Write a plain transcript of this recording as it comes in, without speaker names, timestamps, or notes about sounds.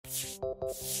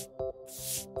What's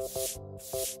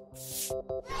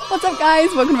up guys,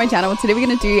 welcome to my channel. Today we're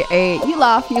going to do a you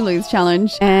laugh, you lose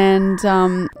challenge, and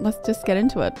let's just get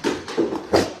into it.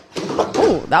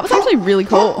 Oh, that was actually really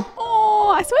cool.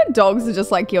 Oh, I swear dogs are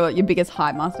just like your biggest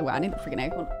hype master. Wow, I need the freaking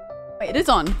acorn. Wait, it is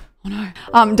on. Oh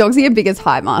no. Dogs are your biggest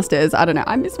hype masters. I don't know.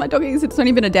 I miss my doggies. It's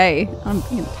only been a day. I'm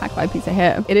being attacked by a piece of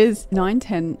hair. It is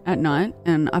 9:10 at night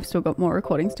and I've still got more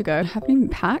recordings to go. I haven't even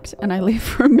packed and I leave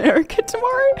for America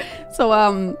tomorrow.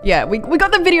 So yeah, we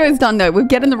got the videos done though. We're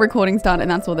getting the recordings done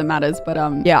and that's all that matters. But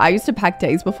yeah, I used to pack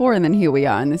days before and then here we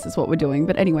are and this is what we're doing.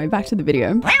 But anyway, back to the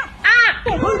video.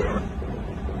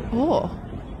 Oh.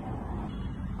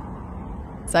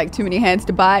 It's like too many hands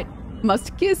to bite.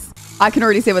 Must kiss. I can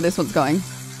already see where this one's going.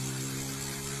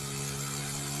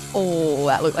 Oh,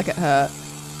 that looked like it hurt.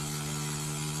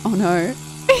 Oh no.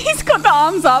 He's got the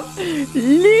arms up.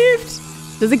 Lift.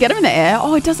 Does it get him in the air?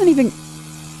 Oh, it doesn't even...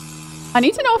 I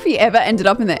need to know if he ever ended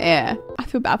up in the air. I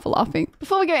feel bad for laughing.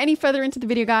 Before we go any further into the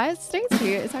video, guys, today's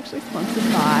video is actually sponsored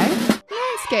by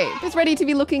Manscaped. It's ready to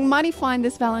be looking mighty fine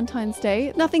this Valentine's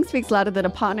Day. Nothing speaks louder than a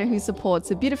partner who supports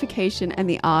the beautification and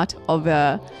the art of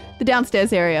the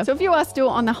downstairs area. So if you are still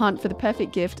on the hunt for the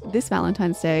perfect gift this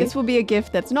Valentine's Day, this will be a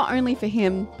gift that's not only for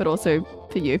him, but also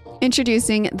for you.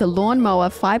 Introducing the Lawnmower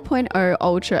 5.0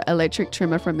 Ultra Electric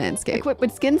Trimmer from Manscaped. Equipped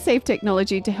with skin-safe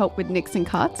technology to help with nicks and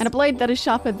cuts, and a blade that is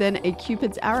sharper than a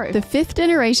Cupid's arrow. The 5th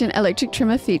generation electric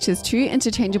trimmer features 2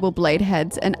 interchangeable blade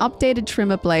heads, an updated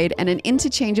trimmer blade, and an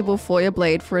interchangeable foil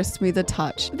blade for a smoother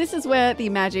touch. This is where the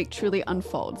magic truly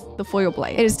unfolds, the foil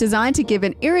blade. It is designed to give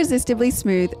an irresistibly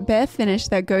smooth, bare finish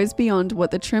that goes beyond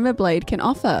what the trimmer blade can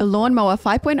offer. The Lawnmower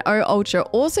 5.0 Ultra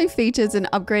also features an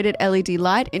upgraded LED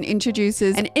light and introduces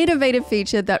an innovative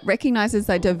feature that recognizes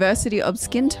the diversity of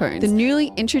skin tones. The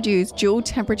newly introduced dual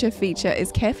temperature feature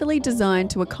is carefully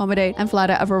designed to accommodate and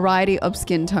flatter a variety of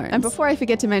skin tones. And before I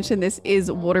forget to mention, this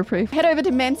is waterproof. Head over to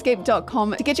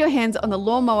manscaped.com to get your hands on the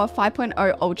Lawnmower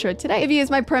 5.0 Ultra today. If you use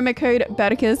my promo code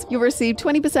Berticuss, you'll receive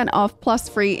 20% off plus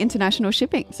free international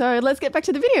shipping. So let's get back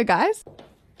to the video, guys.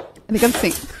 I think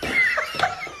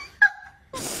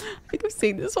I've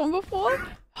seen this one before.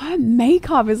 Her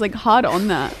makeup is like hard on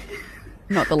that.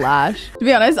 Not the lash. To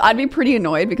be honest, I'd be pretty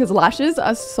annoyed because lashes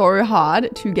are so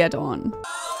hard to get on.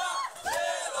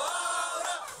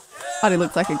 But it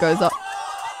looks like it goes up.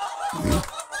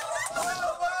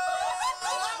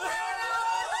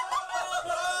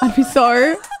 I'd be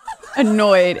so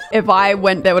annoyed if I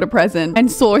went there with a present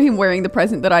and saw him wearing the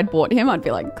present that I'd bought him. I'd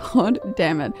be like, God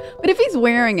damn it. But if he's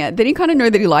wearing it, then you kind of know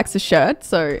that he likes the shirt.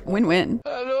 So win-win.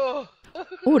 Oh,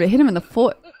 to hit him in the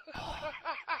foot.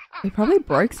 He probably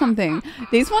broke something.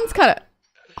 These ones kind of...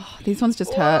 Oh, these ones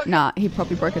just hurt. Nah, he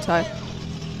probably broke a toe.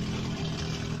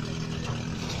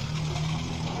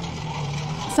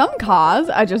 Some cars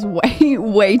are just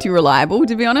way too reliable,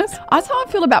 to be honest. That's how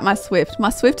I feel about my Swift. My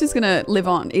Swift is going to live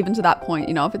on, even to that point.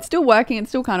 You know, if it's still working, it's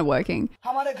still kind of working.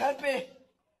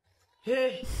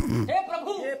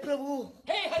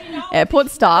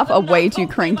 Airport staff are way too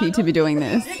cranky to be doing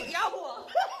this.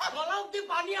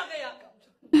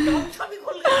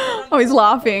 Oh, he's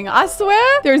laughing. I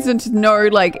swear there's just no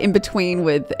like in between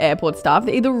with airport staff.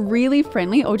 They're either really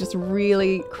friendly or just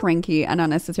really cranky and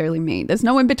unnecessarily mean. There's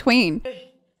no in between.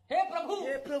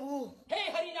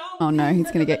 Oh no,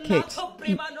 he's gonna get kicked.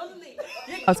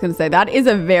 I was gonna say that is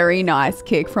a very nice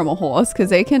kick from a horse because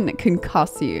they can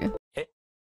concuss you.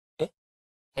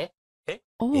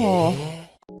 Oh.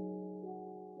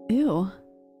 Ew.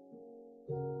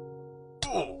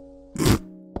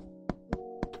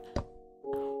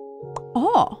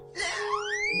 Oh.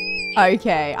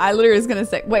 Okay. I literally was gonna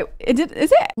say, wait,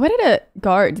 where did it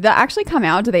go? Did that actually come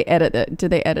out? Did they edit it?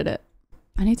 Did they edit it?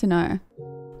 I need to know.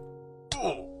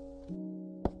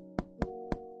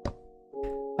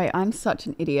 Wait, I'm such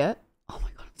an idiot. Oh my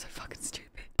God, I'm so fucking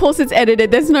stupid. Of course it's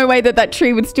edited. There's no way that that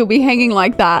tree would still be hanging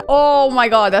like that. Oh my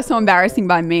God, that's so embarrassing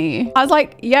by me. I was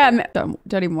like, yeah, don't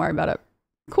even worry about it.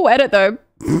 Cool edit though.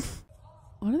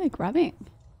 What are they grabbing?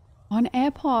 Oh, an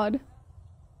AirPod.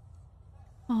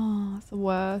 Oh, it's the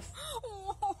worst.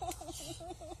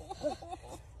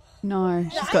 No,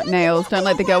 she's got nails. Don't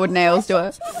let the girl with nails do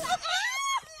it.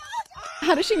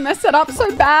 How does she mess it up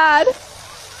so bad?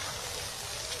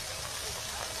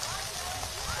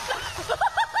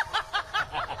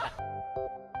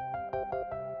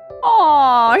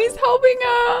 Oh, he's helping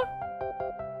her.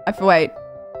 I have to wait.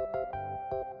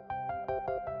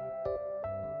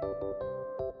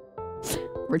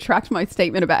 Retract my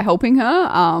statement about helping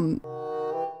her.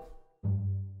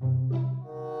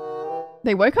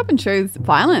 They woke up and chose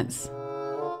violence.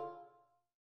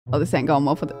 Oh, this ain't going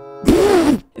well for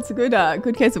the... It's a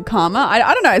good case of karma. I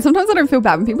don't know. Sometimes I don't feel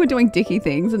bad when people are doing dicky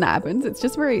things and that happens. It's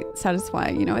just very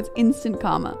satisfying, you know? It's instant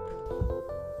karma.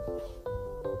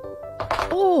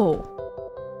 Oh.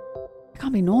 It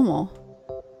can't be normal.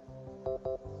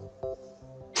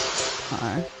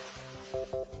 Uh-oh.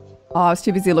 Oh, I was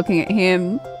too busy looking at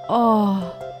him. Oh.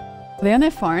 Are they on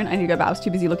their phone? I need to go back. I was too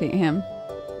busy looking at him.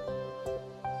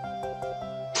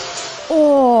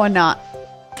 Oh, nah.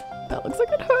 That looks like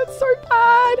it hurts so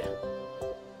bad.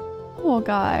 Poor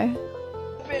guy.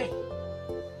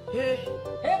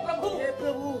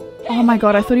 Oh my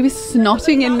god, I thought he was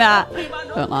snotting in that.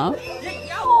 Don't laugh.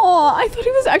 Oh, I thought he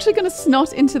was actually going to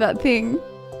snot into that thing.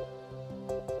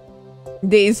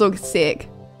 These look sick.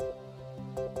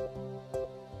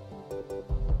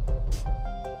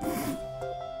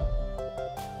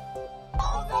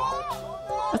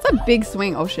 That's a big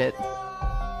swing. Oh shit.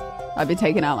 I've been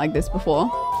taken out like this before.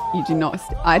 You do not.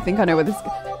 I think I know where this.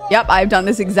 Yep, I've done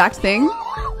this exact thing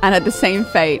and had the same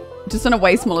fate. Just on a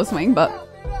way smaller swing, but.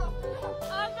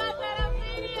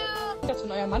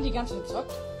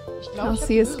 I'll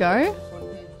see us go.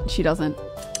 She doesn't.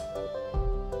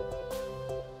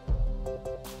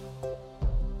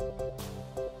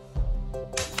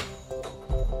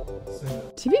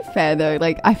 To be fair though,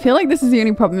 like I feel like this is the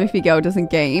only problem if your girl doesn't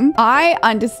game. I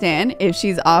understand if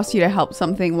she's asked you to help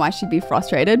something, why she'd be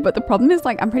frustrated. But the problem is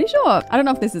like, I'm pretty sure, I don't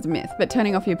know if this is a myth, but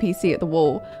turning off your PC at the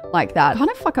wall like that kind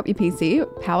of fuck up your PC.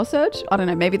 Power surge? I don't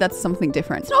know, maybe that's something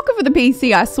different. It's not good for the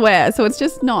PC, I swear. So it's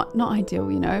just not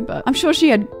ideal, you know, but I'm sure she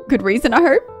had good reason, I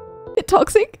hope. Bit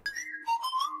toxic.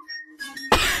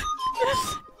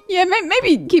 Yeah,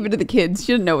 maybe keep it to the kids.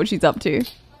 She doesn't know what she's up to.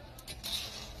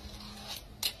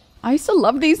 I used to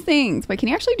love these things. Wait, can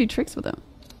you actually do tricks with them?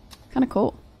 Kind of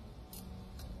cool.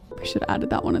 We should have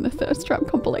added that one in the thirst trap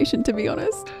compilation, to be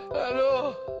honest.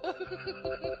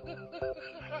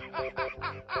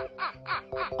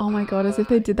 Oh my god, as if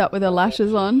they did that with their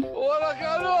lashes on.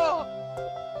 Oh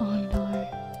no.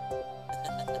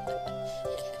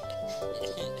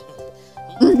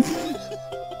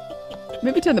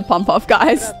 Maybe turn the pump off,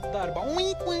 guys.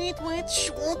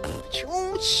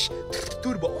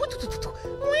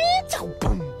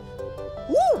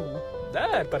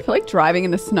 I feel like driving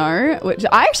in the snow, which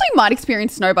I actually might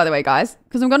experience snow, by the way, guys,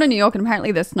 because I'm going to New York and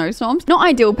apparently there's snowstorms. Not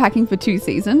ideal packing for 2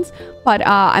 seasons, but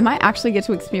I might actually get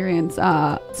to experience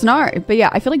snow. But yeah,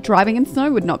 I feel like driving in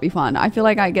snow would not be fun. I feel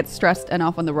like I get stressed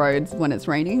enough on the roads when it's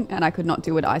raining and I could not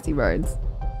deal with icy roads.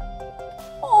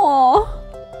 Aww.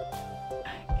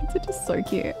 Kids are just so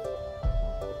cute.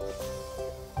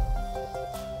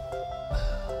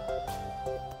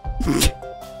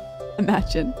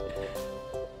 Imagine.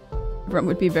 Everyone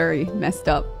would be very messed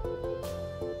up.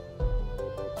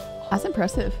 That's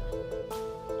impressive.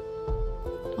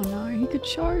 Oh no, he could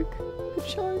choke. He could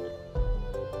choke.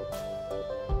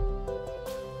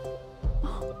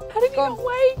 Oh, how did he not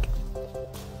wake?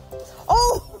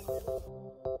 Oh!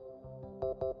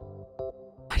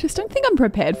 I just don't think I'm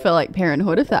prepared for like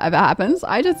parenthood if that ever happens.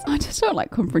 I just don't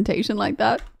like confrontation like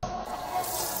that.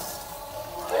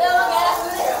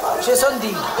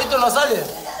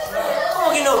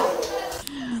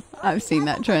 I've seen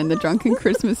that during the drunken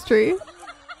Christmas tree.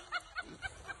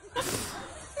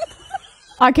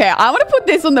 Okay, I want to put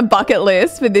this on the bucket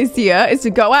list for this year, is to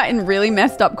go out in really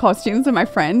messed up costumes with my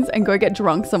friends and go get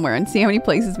drunk somewhere and see how many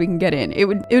places we can get in. It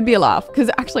would be a laugh, because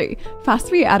actually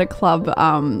𝒂𝒽𝒶 at a club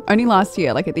only last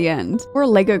year, like at the end, wore a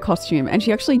Lego costume and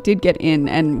she actually did get in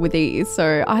and with ease.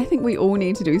 So I think we all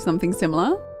need to do something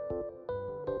similar.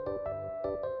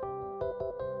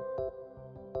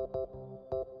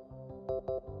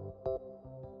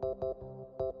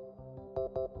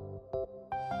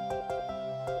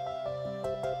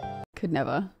 Could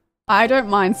never. I don't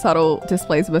mind subtle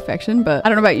displays of affection, but I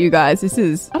don't know about you guys. This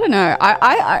is, I don't know.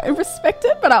 I respect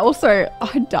it, but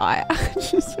I'd die. I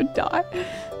just would die.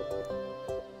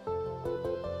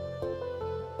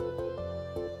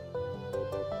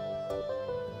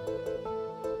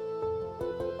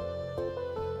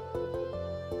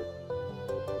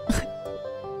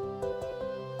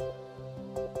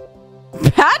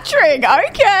 Patrick,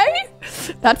 okay.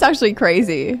 That's actually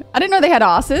crazy. I didn't know they had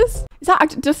asses. Is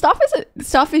that, do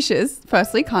starfishes,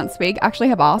 firstly, can't speak, actually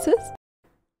have asses?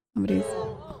 Somebody's.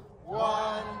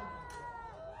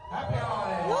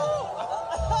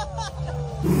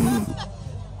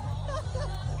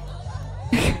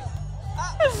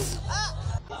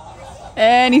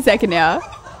 Any second now.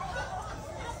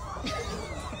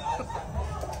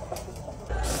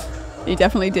 He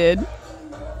definitely did.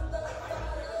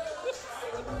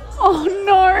 Oh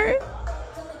no.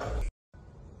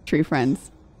 True friends.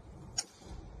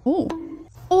 Oh.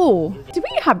 Oh. Did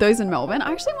we have those in Melbourne?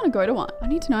 I actually want to go to one. I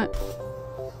need to know.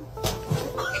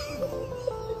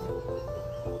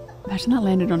 Imagine that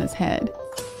landed on his head.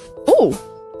 Oh!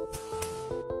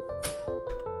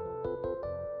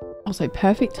 Also,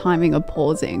 perfect timing of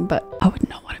pausing, but I would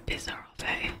not want to piss her off,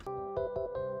 eh?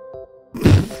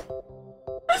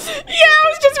 Yeah, I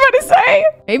was just about to say.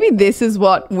 Maybe this is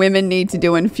what women need to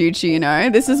do in future, you know?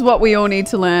 This is what we all need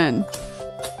to learn.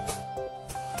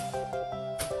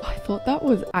 I thought that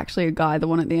was actually a guy, the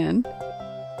one at the end.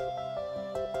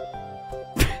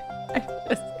 I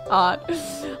just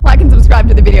can't. Like and subscribe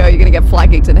to the video. You're going to get fly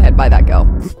kicked in the head by that girl.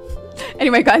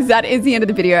 Anyway, guys, that is the end of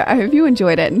the video. I hope you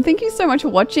enjoyed it. And thank you so much for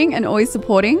watching and always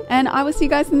supporting. And I will see you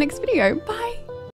guys in the next video. Bye.